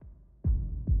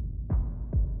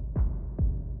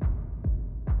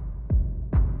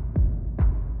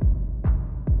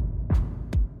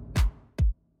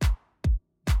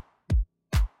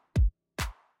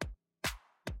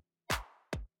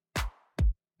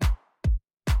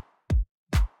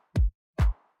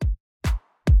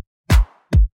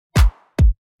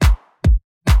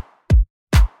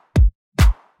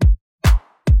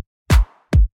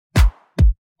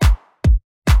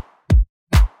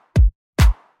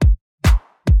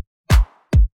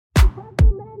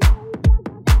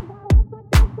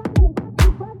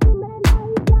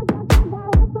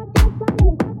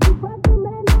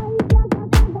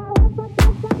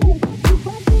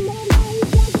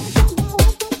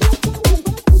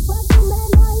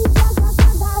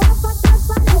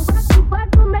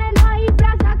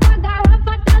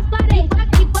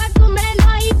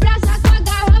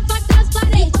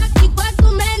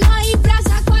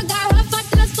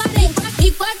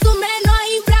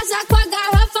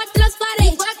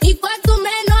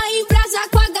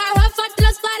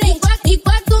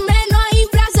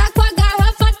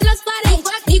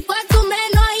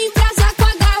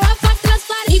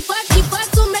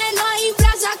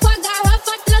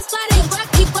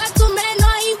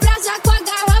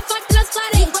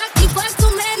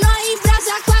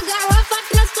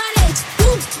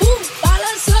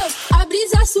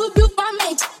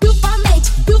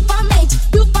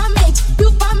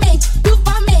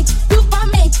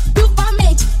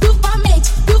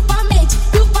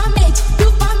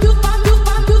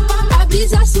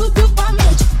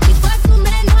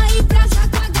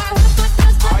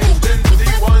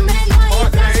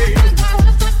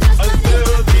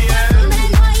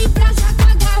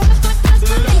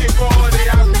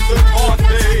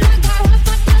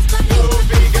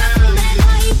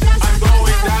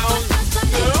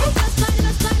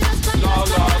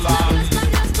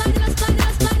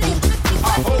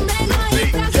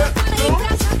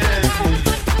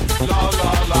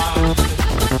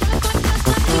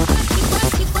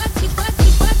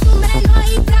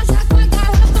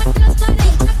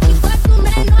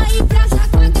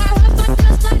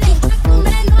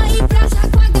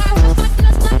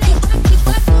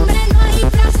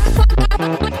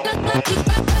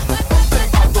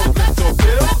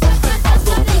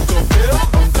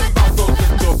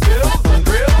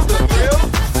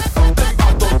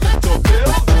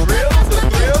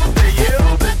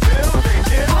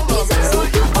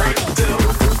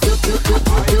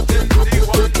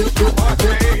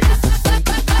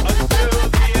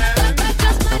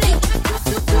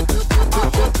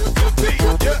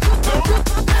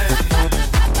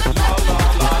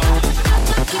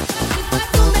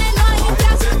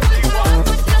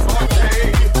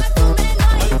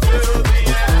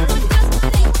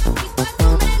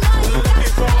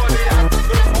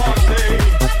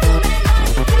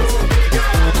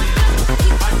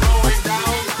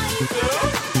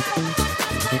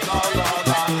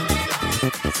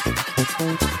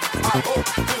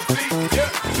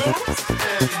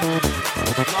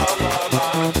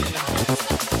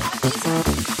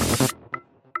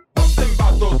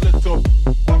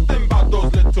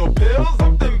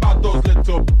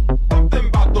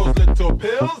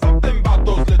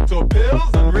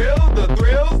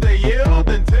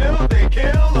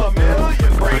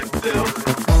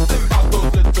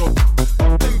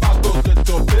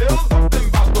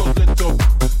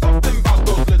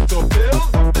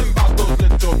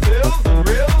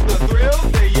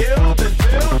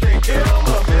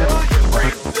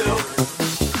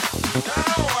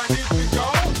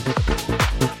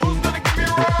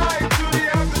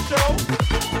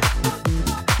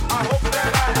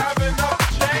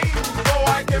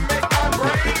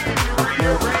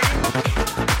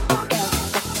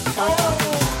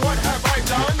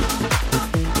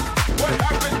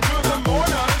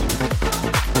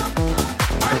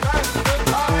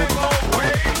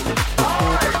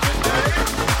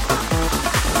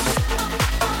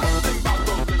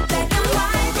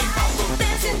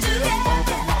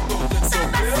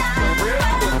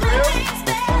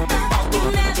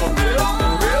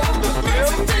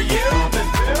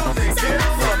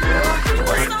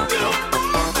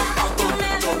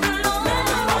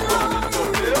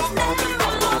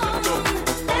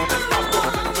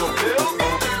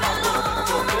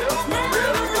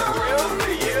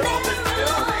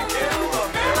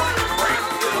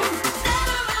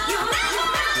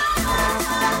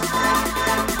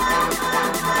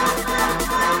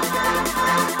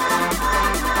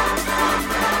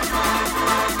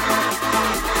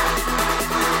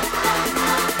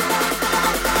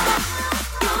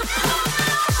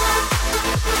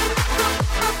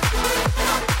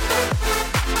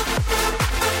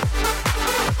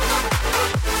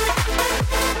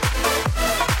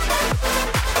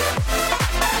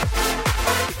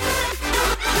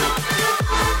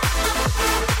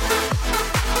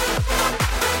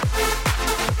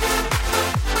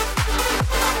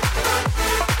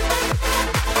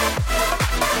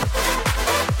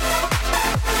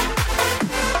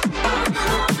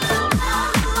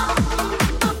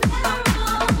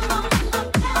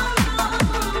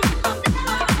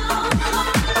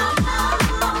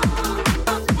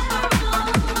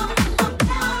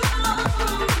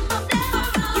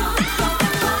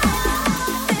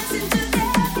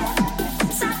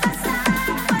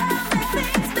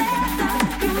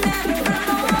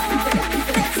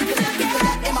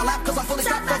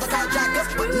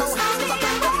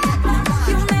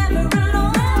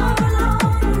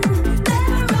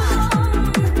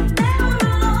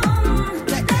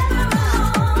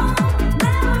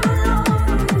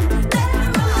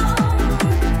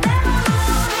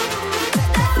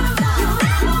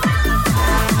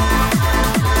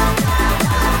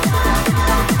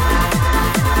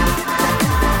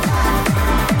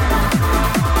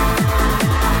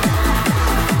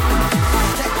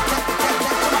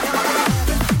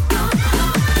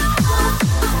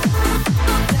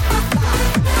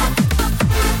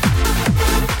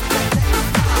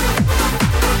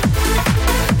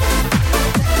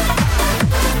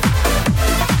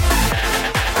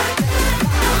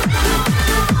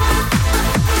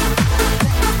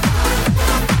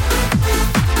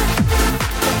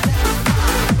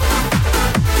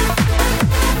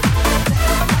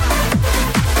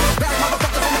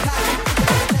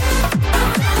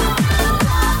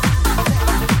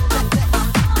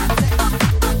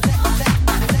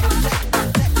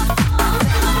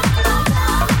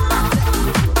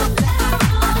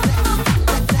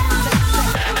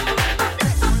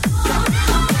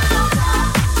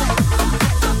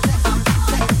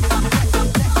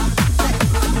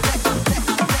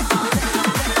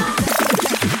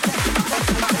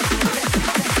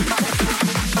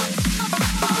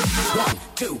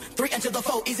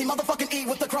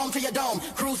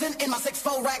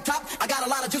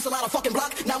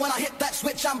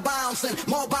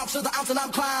More bounce to the ounce and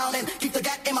I'm clowning. Keep the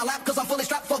gat in my lap cause I'm fully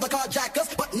strapped for the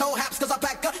carjackers. But no haps cause I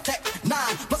pack a tech 9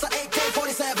 plus an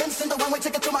AK-47. Send a one-way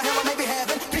ticket to my hell or maybe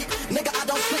heaven. Peep, nigga I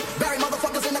don't sleep. Bury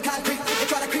motherfuckers in the concrete. They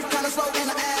try to creep kinda slow in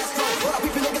the astro. But I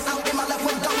peeping niggas out in my left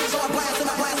window. So I blast and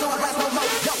I blast, so I blast no more.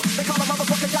 Yo, they call a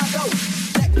motherfucker John Doe.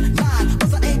 Tech 9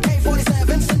 plus an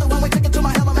AK-47. Send a one-way ticket to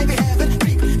my hell or maybe heaven.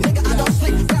 Peep, nigga I don't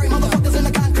sleep. Bury motherfuckers in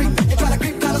the concrete. They try to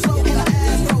creep kinda slow in the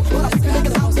astro. But I peeping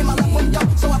niggas out in my left window.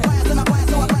 So I blast and I blast,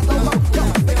 so I blast no more. Yo,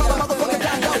 they call a motherfucker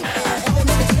John Doe.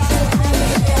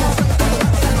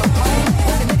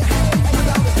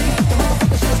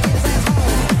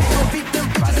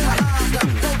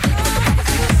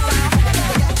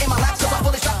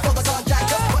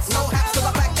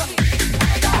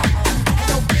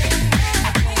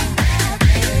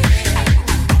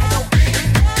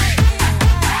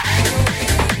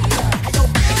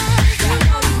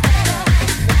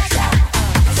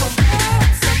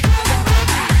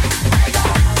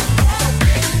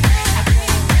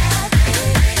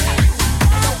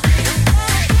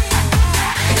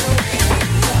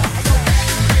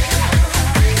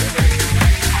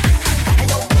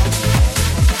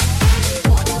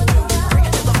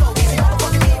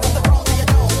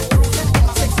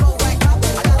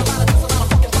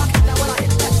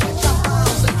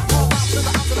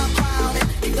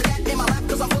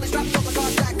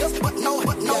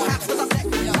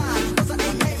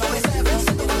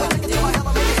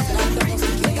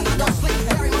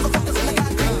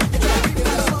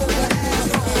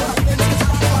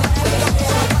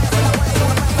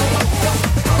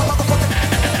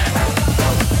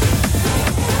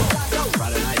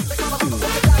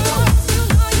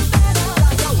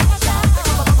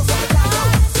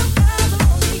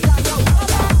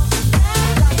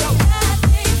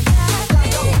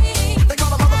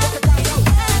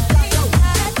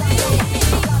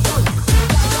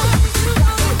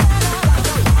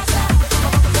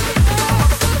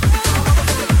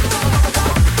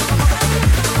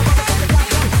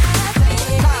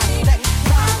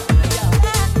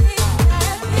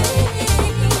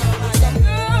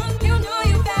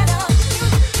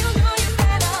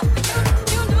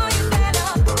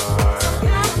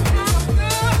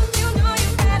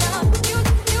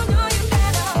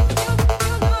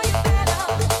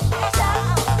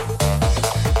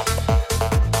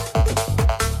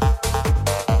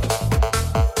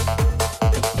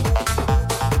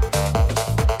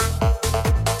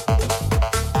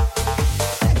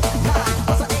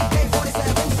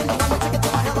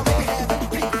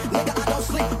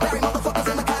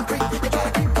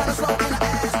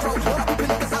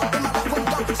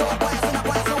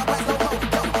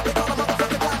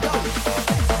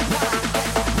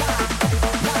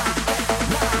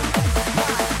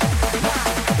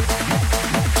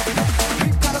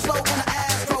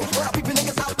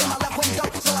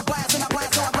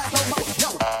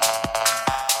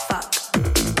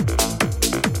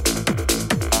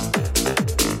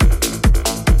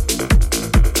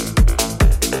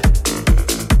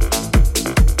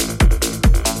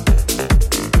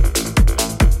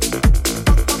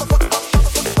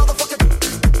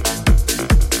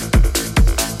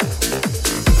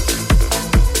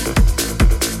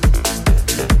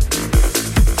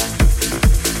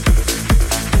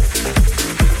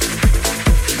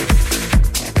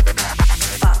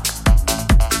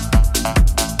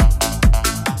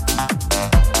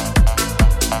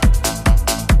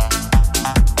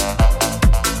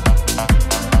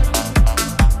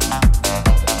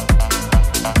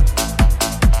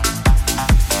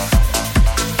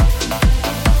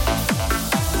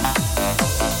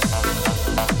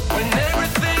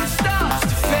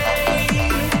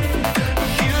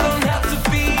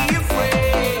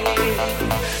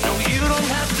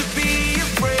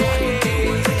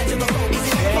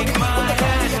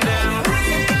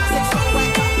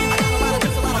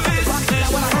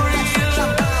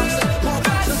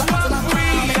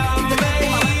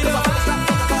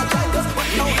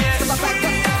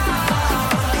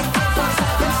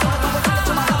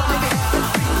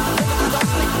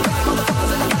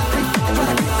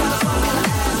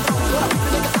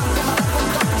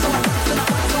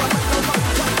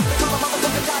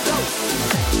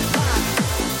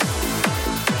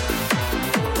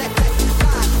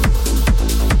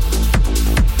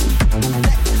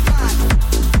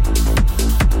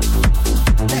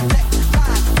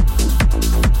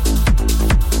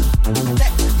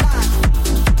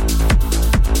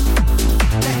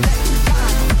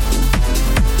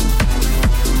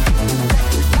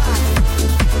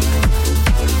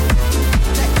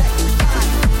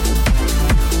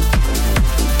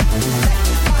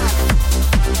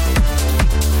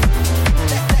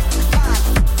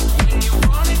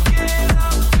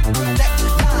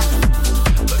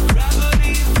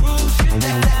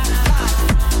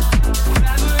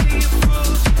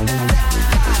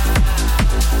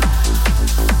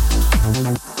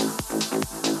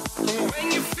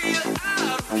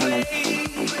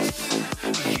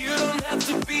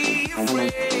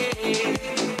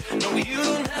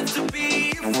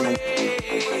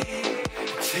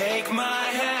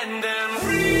 hand and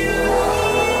real.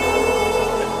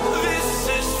 This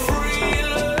is free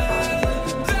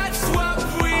love. That's what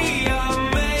we are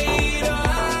made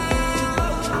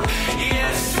of.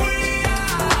 Yes, we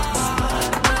are.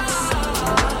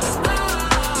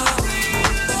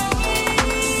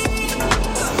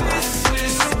 This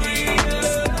is real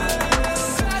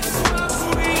love. That's what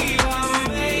we are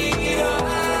made of.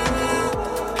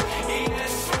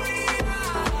 Yes, we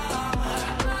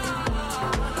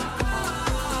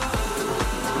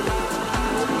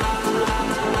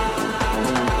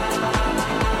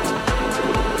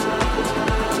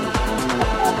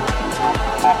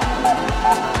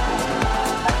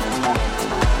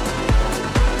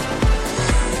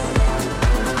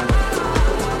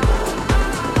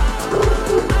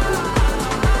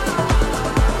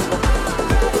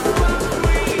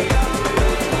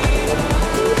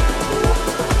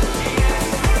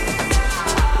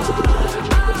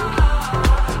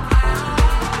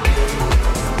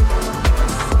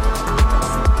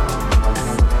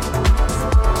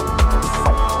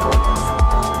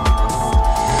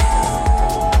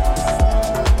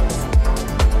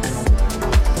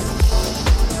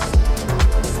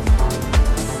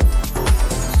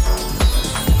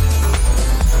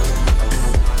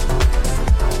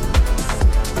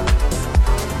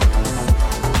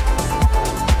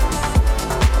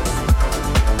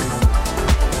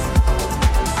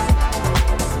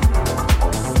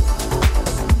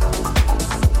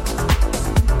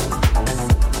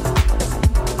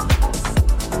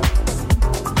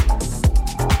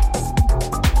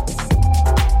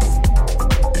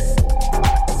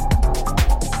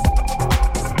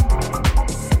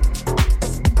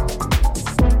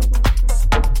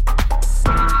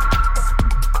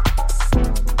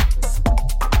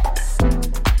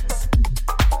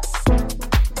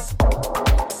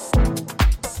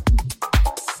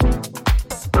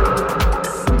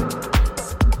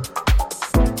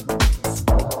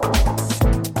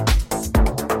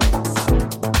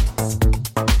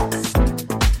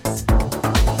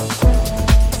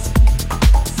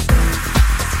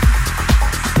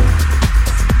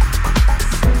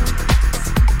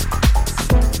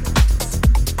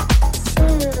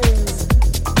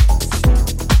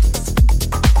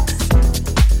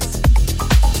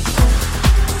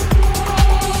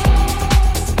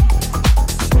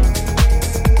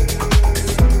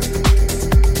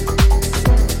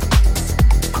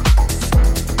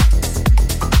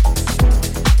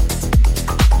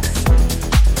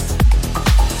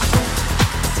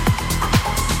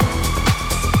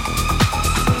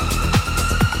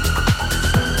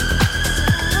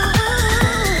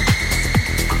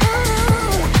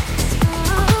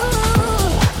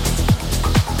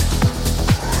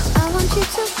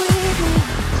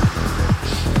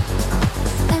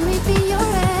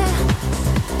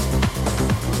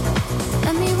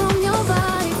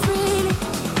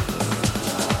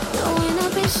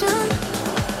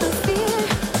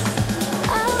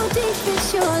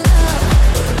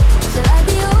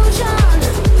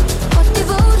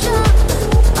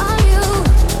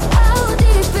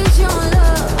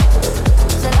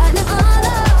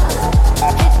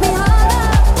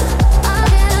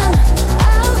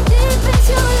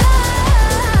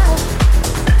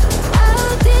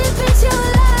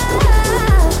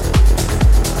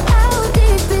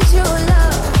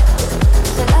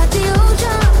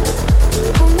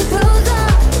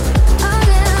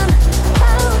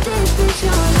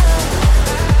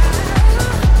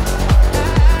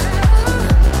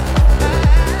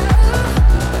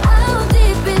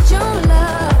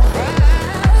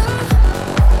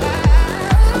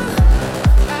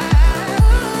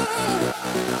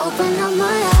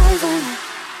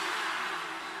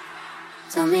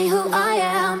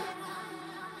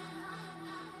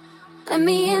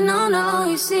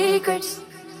secrets,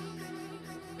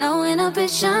 no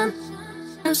inhibition,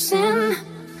 no sin.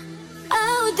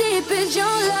 How deep is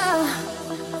your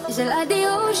love? Is it like the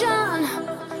ocean?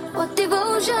 What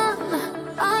devotion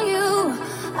are you?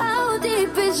 How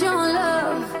deep is your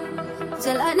love? Is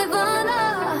it like Nirvana?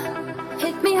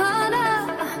 Hit me harder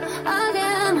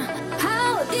again.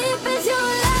 How deep is your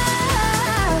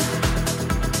love?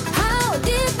 How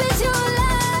deep is your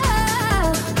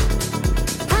love?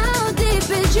 How deep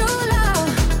is your love?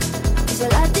 Is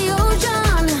it like the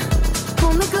ocean?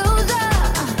 Pull me closer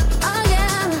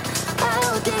again.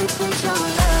 How deep is your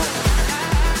love?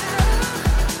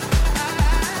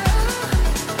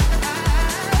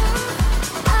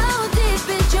 How deep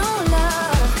is your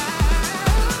love?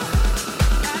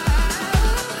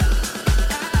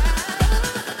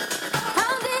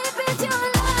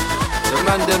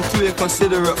 man, them too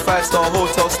inconsiderate. 5-star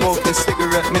hotel smoking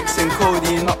cigarette, mixing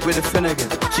codeine up with a Finnegan.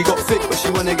 She got fit but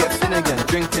she wanna get thin again.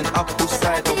 Drinking apple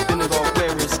cider vinegar,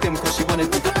 wearing skim cause she wanna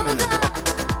be feminine.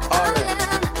 Alright,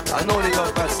 I know they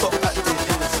are bad, stop acting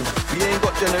innocent. We ain't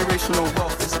got generational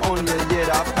wealth, it's only a year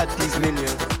that I've had these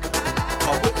millions.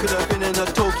 My whip could have been in a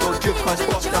Tokyo drift, cause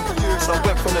fast and furious. I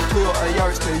went from the Toyota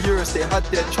Yaris to Urus, they had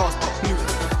their chance but knew it.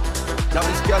 Now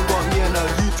this gal want me and her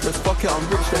uterus, fuck it, I'm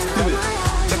rich, let's do it.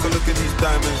 Take a look at these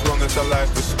diamonds, wrong as her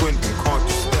life is squinting, can't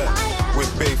just stare.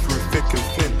 With babe through thick and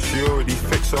thin, she already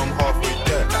fixed, so I'm halfway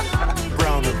there.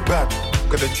 Brown and black,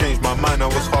 could have changed my mind, I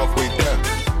was halfway there.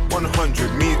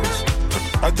 100 meters,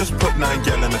 I just put 9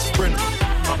 gal in a sprint.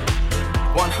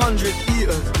 100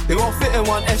 eaters, they won't fit in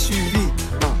one SUV.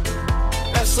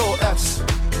 SOS,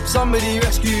 somebody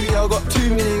rescue me, I got too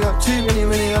many,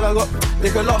 and I got, they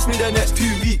could last me the next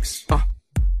 2 weeks.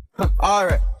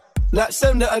 Alright, like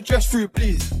send the address through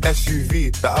please.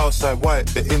 SUV, the outside white,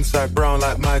 the inside brown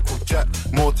like Michael Jack.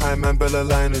 More time and Bella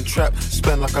line and trap.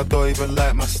 Spend like I don't even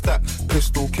like my stack.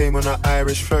 Pistol came on an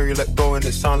Irish ferry, let go and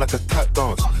it sound like a tap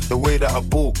dance. The way that I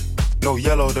bought, no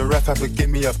yellow, the ref had to give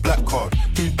me a black card.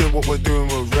 Who did what we're doing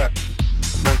with rap?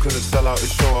 Man couldn't sell out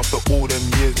his show after all them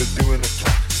years of doing a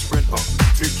track. Sprint up,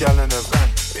 2 gal in a van,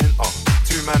 in up.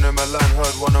 2 man in Milan,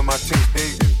 heard one of my things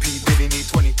begging. P Diddy need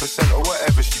 20% or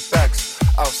whatever she bags.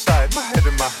 Outside, my head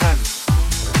in my hands.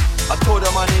 I told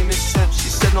her my name is Seb, she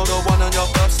said no, the one on your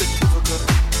birth certificate.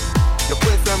 Your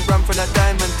boyfriend ran from that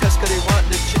diamond test cause they weren't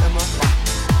legitimate.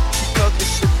 She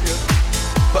Turkish Cypriot,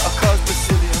 but her car's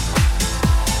Brazilian.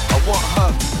 I want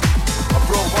her, my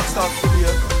bro wants her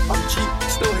affiliate. I'm cheap,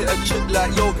 still hit a chick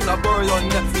like yo, can I borrow your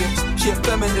Netflix? She a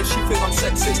feminist, she think I'm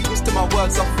sexist. Twisting my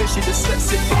words, I'm fishy,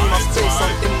 dyslexic. Give me my space,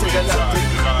 I'm intergalactic.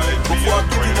 Before I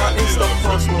give you my Insta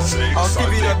password, I'll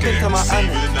give you the pin to my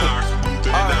annex.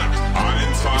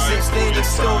 It's stainless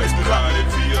steel, it's black.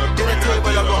 Dinner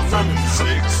table, I got money.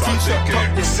 T-shirt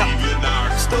tucked in sack.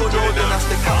 Still loading, that's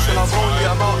the caption. I'm only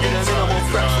out in a minimal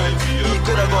fraction. He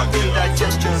could have got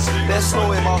indigestion. There's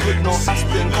snow in my hood, no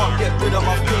aspirin. Can't get rid of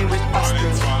my pain with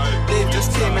aspirin. Dave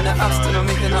just came in the Aston, I'm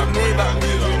making that Maybach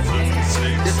music.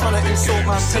 They're trying to insult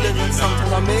my intelligence,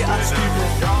 sometimes I may act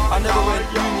stupid. I never went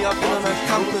uni, I've been on a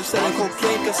campus selling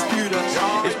cocaine to students.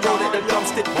 It's bro that the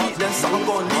drumstick beat, then something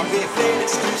gon' leave it playing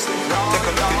exclusive. Take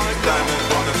a look at these diamonds,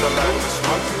 long as her life is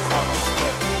smoking, can't just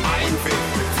stare. With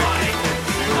faith, with thick and thin,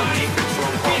 she already fixed, so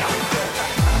I'm halfway there.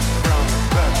 Brown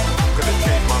and black, could have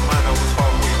changed my mind, I was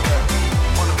halfway there.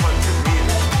 100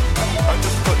 meters, I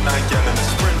just put 9 gal in a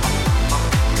sprint.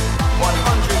 100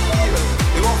 meters,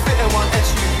 they won't fit in one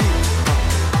SUV.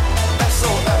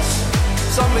 SOS,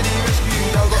 somebody rescue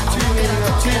me, I got too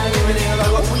many, and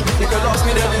I got, they could last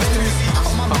me the next 2 weeks.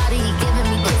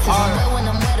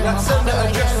 Alright, let's send the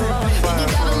address through please. When you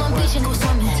grab my beach and go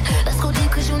swimming, let's go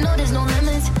deep cause you know there's no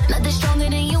limits. Nothing stronger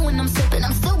than you when I'm sipping.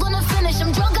 I'm still gonna finish,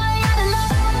 I'm drunk, I ain't had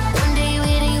enough. One day you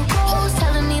hit and you close,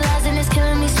 telling me lies and it's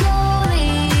killing me slowly.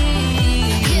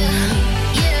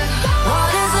 Yeah.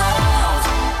 What is love?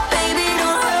 Baby,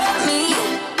 don't hurt me.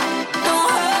 Don't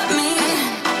hurt me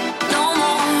no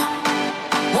more.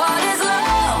 What is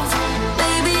love?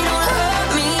 Baby, don't hurt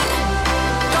me.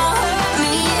 Don't hurt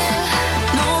me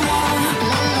no more.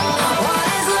 What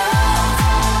is love?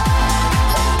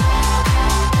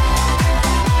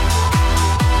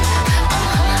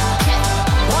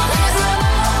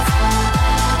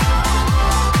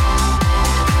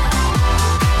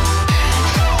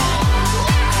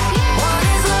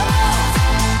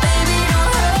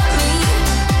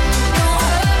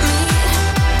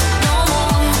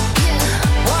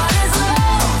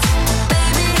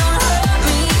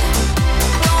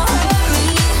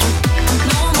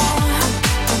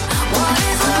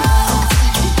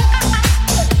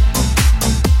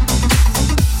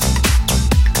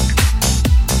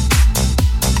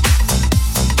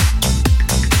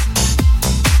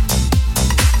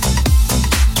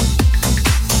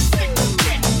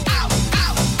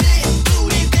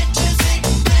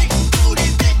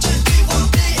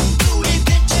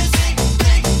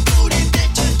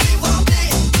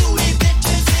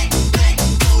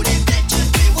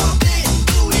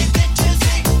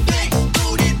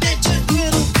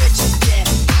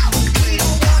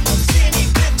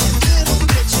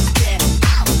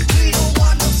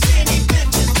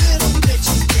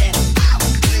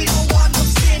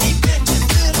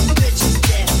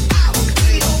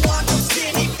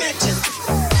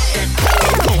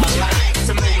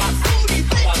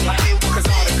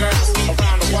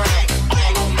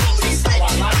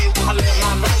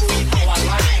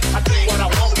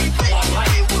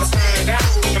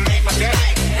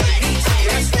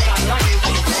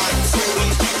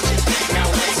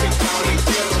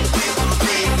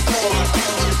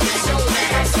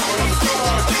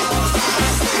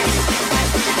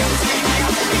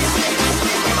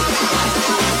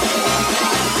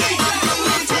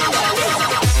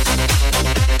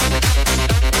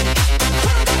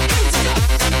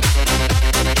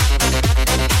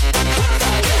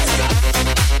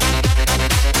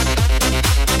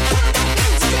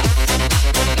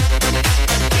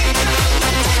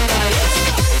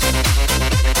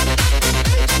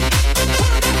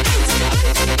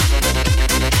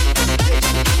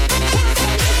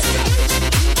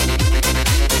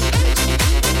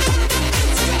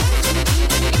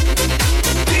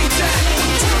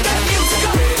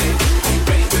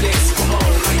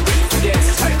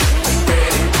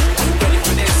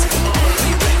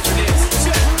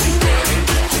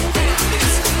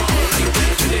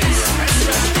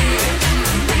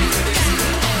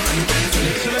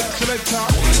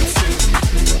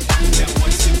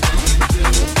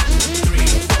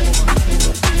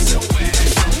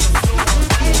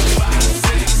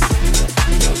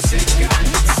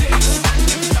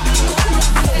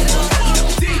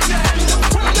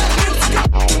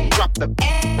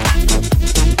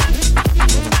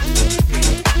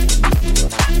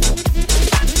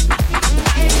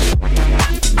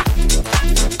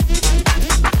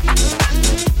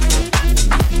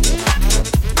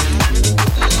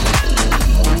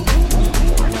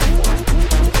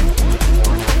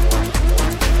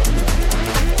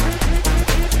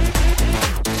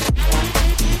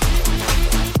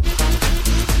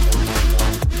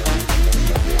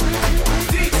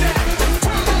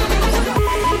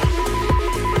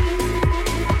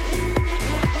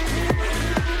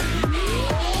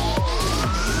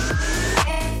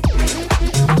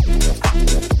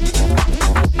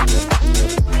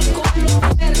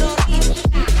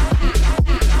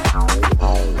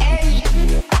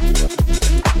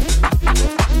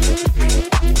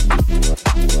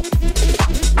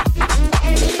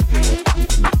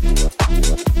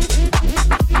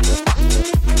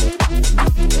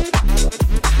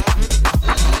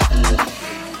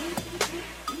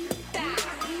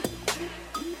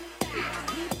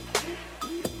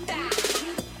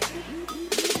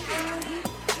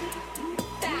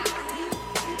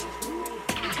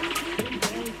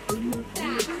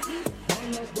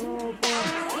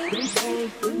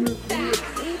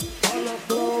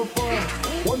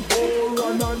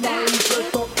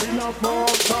 a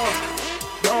marker.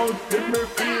 Don't see me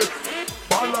face.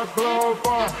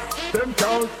 Balaclava, them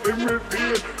can't see me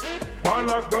face.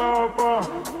 Balaclava,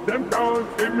 them can't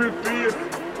see me face.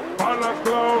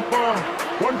 Balaclava,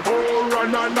 1 4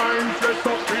 and a 9 dressed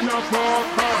up in a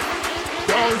marker.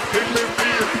 Don't see me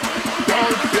face.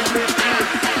 Don't see me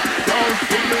face. Don't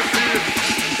see me face.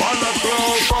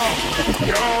 Balaclava,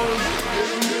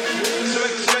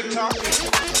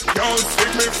 don't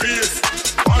see me face.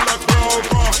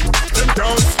 Balaclava, them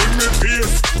don't see me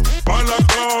face.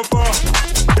 Balaclava,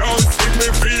 don't see me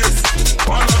face.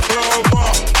 Balaclava,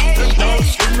 them don't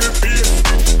see me face.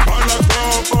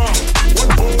 Balaclava, 1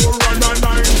 4 and a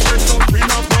 9 dressed up in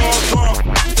a marker.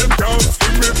 Them don't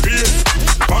see me face.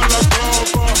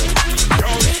 Balaclava,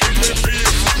 don't see me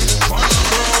face.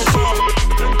 Balaclava,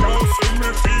 them don't see me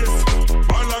face.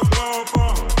 Balaclava,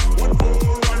 1 4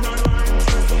 and a 9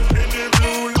 dressed up in the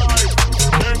blue light.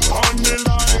 Them on the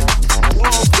line,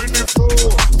 walk with the floor,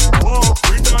 walk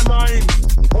with the 9.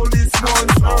 Police one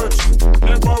search,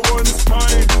 never once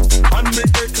mine. And me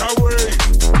get away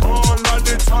all of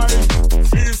the time.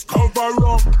 Face cover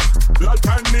up like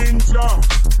a ninja.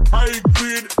 High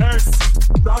grade S,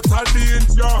 that's a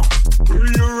danger.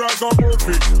 Real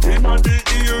ragamuffin in the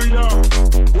area.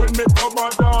 When me come a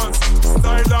dance,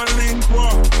 style and lingua.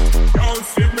 Can't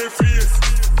see me face.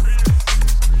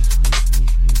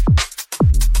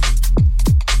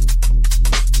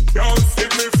 Can't see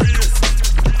me face.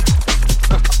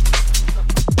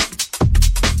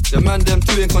 The man them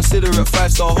too inconsiderate.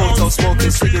 5-star hotel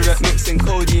smoking cigarette, mixing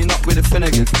codeine up with a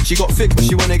Finnegan. She got thick but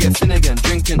she wanna get thin again.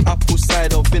 Drinking apple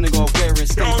cider vinegar, wearing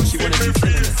skins but she wanna be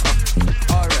Finnegan.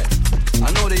 Alright,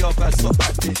 I know they are bad, stop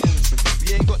acting innocent.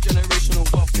 We ain't got generational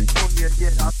wealth, it's only a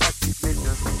year that I've had these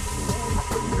millions.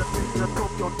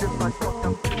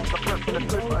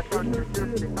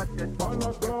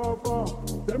 Balaclava,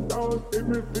 them don't see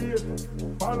me face.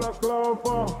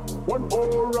 Balaclava, 1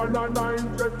 4 and a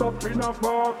 9 dressed up in a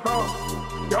marker.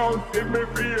 Can't see me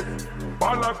face.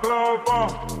 Balaclava,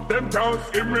 them can't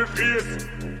see me face.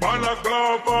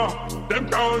 Balaclava, them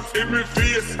can't see me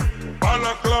face.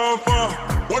 Balaclava,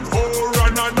 1 4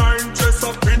 and a 9 dressed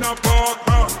up in a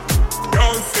marker.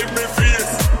 Can't see me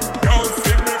face. Can't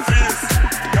see me face.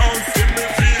 Can't see me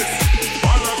face.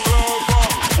 Balaclava,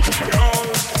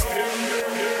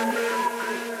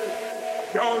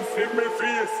 can't see me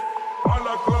face.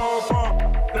 Balaclava,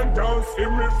 them can't see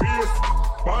me face.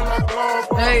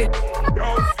 Balaclava, Hey,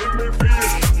 can't see me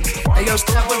face. hey, yo,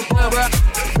 step with the bro.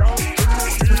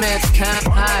 Man, can't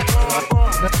hide.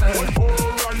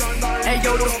 Hey,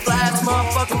 yo, those flies,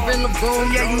 motherfucker in the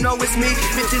room. Yeah, you know it's me.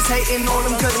 Bitches hating on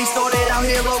him cause he started out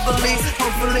here locally.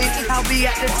 Hopefully, I'll be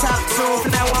at the top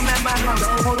soon. Now I'm at my house.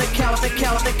 On the couch, the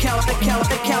couch, the couch, the couch,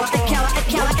 the couch, the couch, the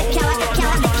couch, the couch, the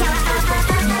couch, the couch.